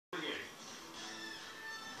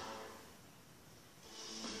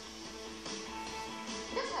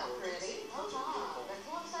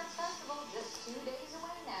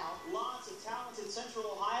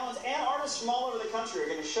pottery are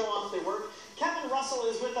going to show off their work. Kevin Russell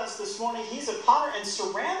is with us this morning. He's a potter and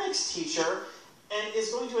ceramics teacher and is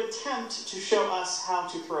going to attempt to show us how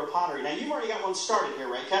to throw pottery. Now, you've already got one started here,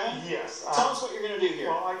 right, Kevin? Yes. Tell us what you're going to do here.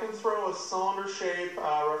 Well, I can throw a cylinder shape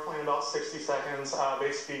roughly in about 60 seconds.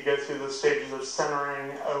 Basically, you go through the stages of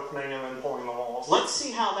centering, opening, and then pulling the walls. Let's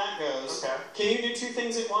see how that goes. Okay. Can you do two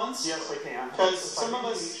things at once? Yes, I can. Because some of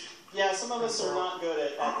us are not good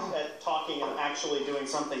at talking and actually doing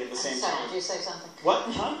something at the same time. Did you say something? What?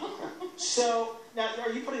 Huh? So, now,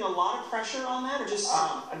 are you putting a lot of pressure on that, or just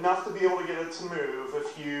enough to be able to get it to move.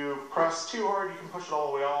 If you press too hard, you can push it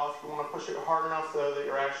all the way off. You want to push it hard enough, though, that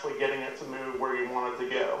you're actually getting it to move where you want it to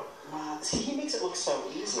go. Wow. See, he makes it look so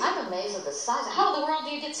easy. I'm amazed at the size. How in the world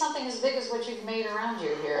do you get something as big as what you've made around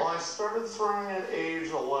you here? Well, I started throwing at age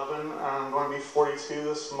 11. I'm going to be 42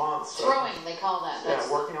 this month. So, throwing, they call that. Yeah,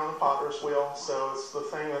 working on the potter's wheel. So it's the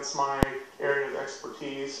thing that's my area of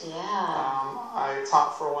expertise. Yeah. I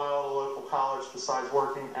taught for a while at a local college besides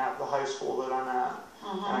working at the high school that I'm at.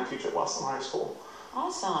 And I teach at Westland High School.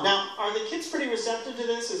 Awesome. Now, are the kids pretty receptive to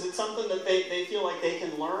this? Is it something that they feel like they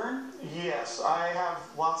can learn? Yes, I have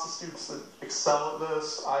lots of students that excel at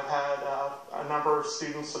this. I've had a number of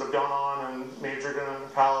students that have gone on and majored in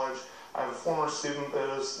college. I have a former student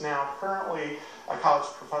that is now currently a college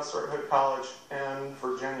professor at Hood College in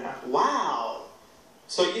Virginia. Wow.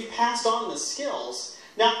 So you've passed on the skills.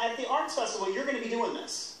 Now, at the Arts Festival, you're going to be doing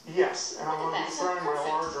this. Yes, and I'm going to be throwing my perfect.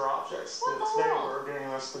 larger objects. Today we're doing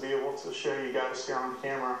this to be able to show you guys here on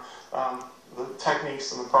camera the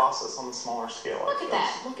techniques and the process on the smaller scale. Look at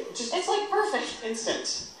that. Look at It's like perfect.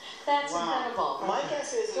 instant. That's Wow. incredible. My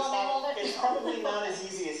guess is Do you want me to hold it? it's probably not as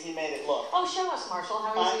easy as he made it look. Oh, show us, Marshall,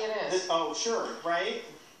 how easy it is. Oh, sure, right?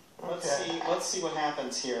 Okay. Let's see what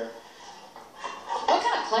happens here. What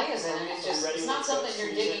kind of clay is it? I mean, Ready it's not with something the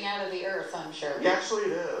you're music? digging out of the earth, I'm sure. Actually,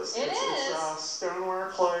 it is. It is? It's stoneware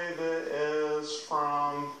clay that is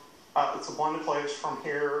from, it's a blend of clays from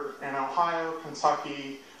here in Ohio,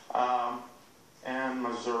 Kentucky, and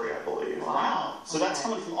Missouri, I believe. Wow. So that's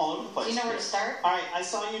coming from all over the place. Do you know where to start? All right, I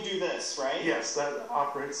saw you do this, right? Yes, that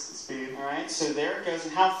operates the speed. All right, so there it goes.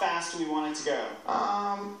 And how fast do we want it to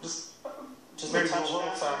go? Just a maybe touch a little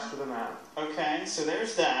faster? faster than that. Okay, so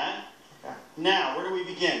there's that. Okay. Now, where do we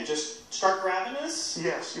begin? Just start grabbing this?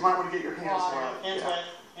 Yes, you might want to get your hands Water. wet. Hands Yeah. wet.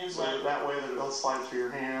 Hands So wet. that way that it'll slide through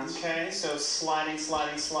your hands. Okay, so sliding,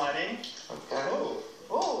 sliding, sliding. Okay. Oh,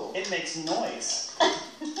 Oh. it makes noise.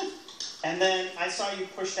 And then I saw you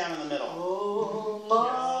push down in the middle. Oh,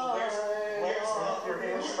 my. Where's that? Your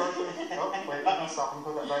hands start to... Oh, wait, you can stop and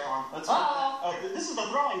put that back on. Let's Uh-oh. this is the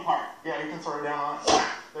throwing part. Yeah, you can throw it down on it.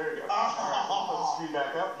 There you go. All right, put the speed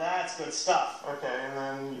back up. That's good stuff. Okay, and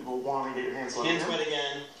then you will want to get your hands wet Hands again. wet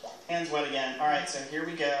again. Hands wet again. All right, so here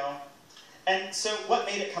we go. And so what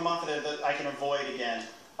made it come off of it that I can avoid again?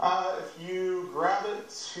 If you grab it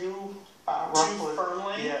too roughly,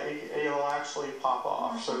 firmly? yeah, it'll actually pop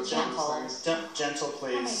off. So it's Gentle. one of those things. Gentle,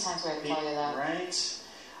 please. How many times do I have to tell you that? Right.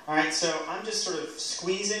 All right, so I'm just sort of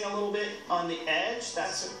squeezing a little bit on the edge.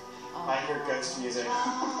 That's I hear ghost music.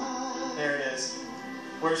 There it is.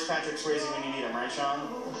 Where's Patrick Swayze when you need him, right, Sean?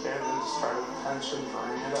 Okay, and then just try to tension,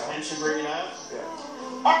 bring it up. Tension, bring it up.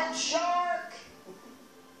 Yeah. Art Shark!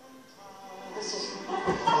 This is...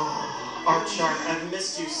 Art Shark, I've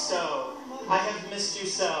missed you so. I have missed you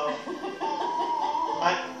so.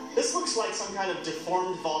 This looks like some kind of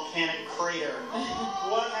deformed volcanic crater.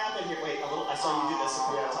 What happened here? Wait, I saw you do this.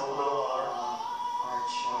 Yeah, a little bit of water. Art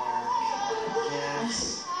Shark.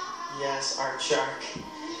 Yes. Yes, Art Shark.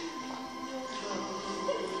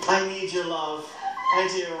 I need your love. I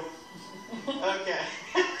do. Okay.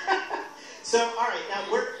 So, all right. Now,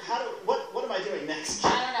 what am I doing next? I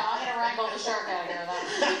don't know. I'm going to wrangle the shark out of here,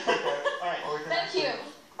 though. Okay. All right. Or we can Thank actually you.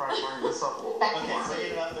 Try to bring this up a little Back bit to Okay, more.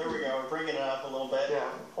 bring it up. There we go. We're bringing it up a little bit. Yeah,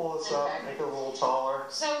 pull this up, Okay. make it a little taller.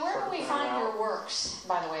 So where Start can we to find thin it your out. works,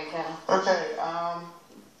 by the way, Kevin? Okay,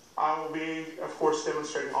 I will be, of course,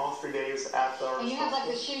 demonstrating all 3 days at the Arts And you have like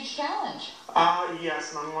Festival. this huge challenge.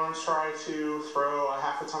 Yes, and I'm going to try to throw a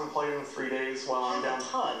half a ton of clay in 3 days while I'm down.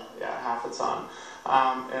 Ton. Yeah, half a ton.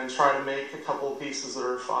 And try to make a couple of pieces that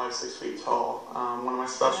are 5-6 feet tall. One of my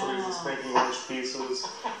specialties is making large pieces.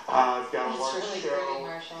 I've got a That's large really show. pretty,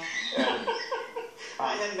 Marshall. And,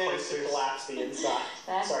 I had managed to places. collapse the inside.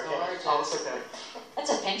 That's Sorry, Kevin. gorgeous. Oh, it's okay.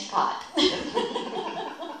 That's a pinch pot.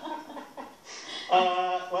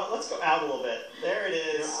 Well, let's go out a little bit. There it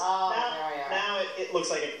is. Oh, there we are. Now it looks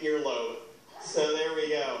like an earlobe. So there we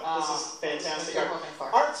go. This is fantastic. That's what you're hoping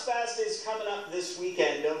for. Arts Fest is coming up this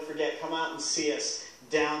weekend. Don't forget, come out and see us.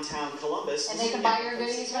 downtown Columbus. And they can buy your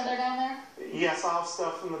goodies when they're down there? Yes, I'll have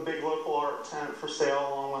stuff in the big local art tent for sale,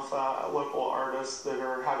 along with local artists that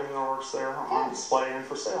are having their works there on display and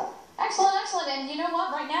for sale. Excellent, excellent. And you know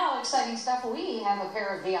what? Right now, exciting stuff. We have a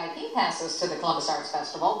pair of VIP passes to the Columbus Arts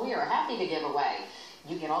Festival. We are happy to give away.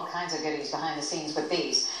 You get all kinds of goodies behind the scenes with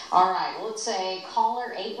these. All right, well, let's say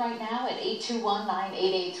caller 8 right now at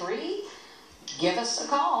 821-9883. Give us a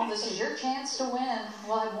call. This is your chance to win.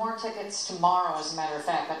 We'll have more tickets tomorrow, as a matter of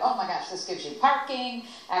fact. But oh my gosh, this gives you parking,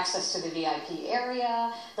 access to the VIP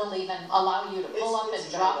area. They'll even allow you to pull up and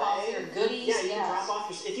drop off your goodies. Yeah, you can drop off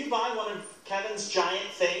your. If you buy one of Kevin's giant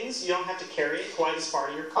things, you don't have to carry it quite as far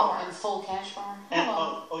to your car. Oh, and full cash bar. And,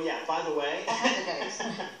 oh yeah, by the way. All kinds of goodies.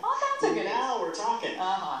 All kinds of goodies. Now we're talking.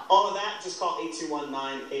 All of that, just call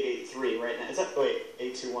 821-9883 right now. Is that, wait,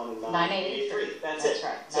 821-9883. That's it.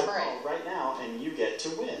 right. So Number 8. call right now and you get to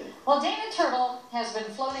win. Well, David Turtle has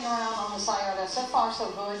been floating around on the Scioto. So far,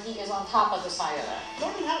 so good. He is on top of the Scioto.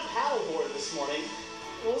 Norman had a paddleboard this morning.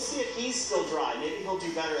 We'll see if he's still dry. Maybe he'll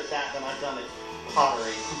do better at that than I've done at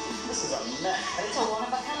pottery. This is a mess. It's a one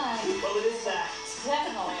of a kind. Well, it is that.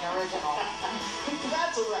 Definitely an original.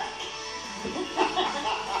 That's a wreck.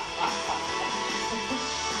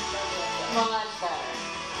 Much better.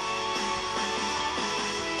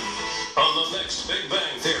 On the next Big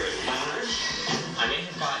Bang Theory.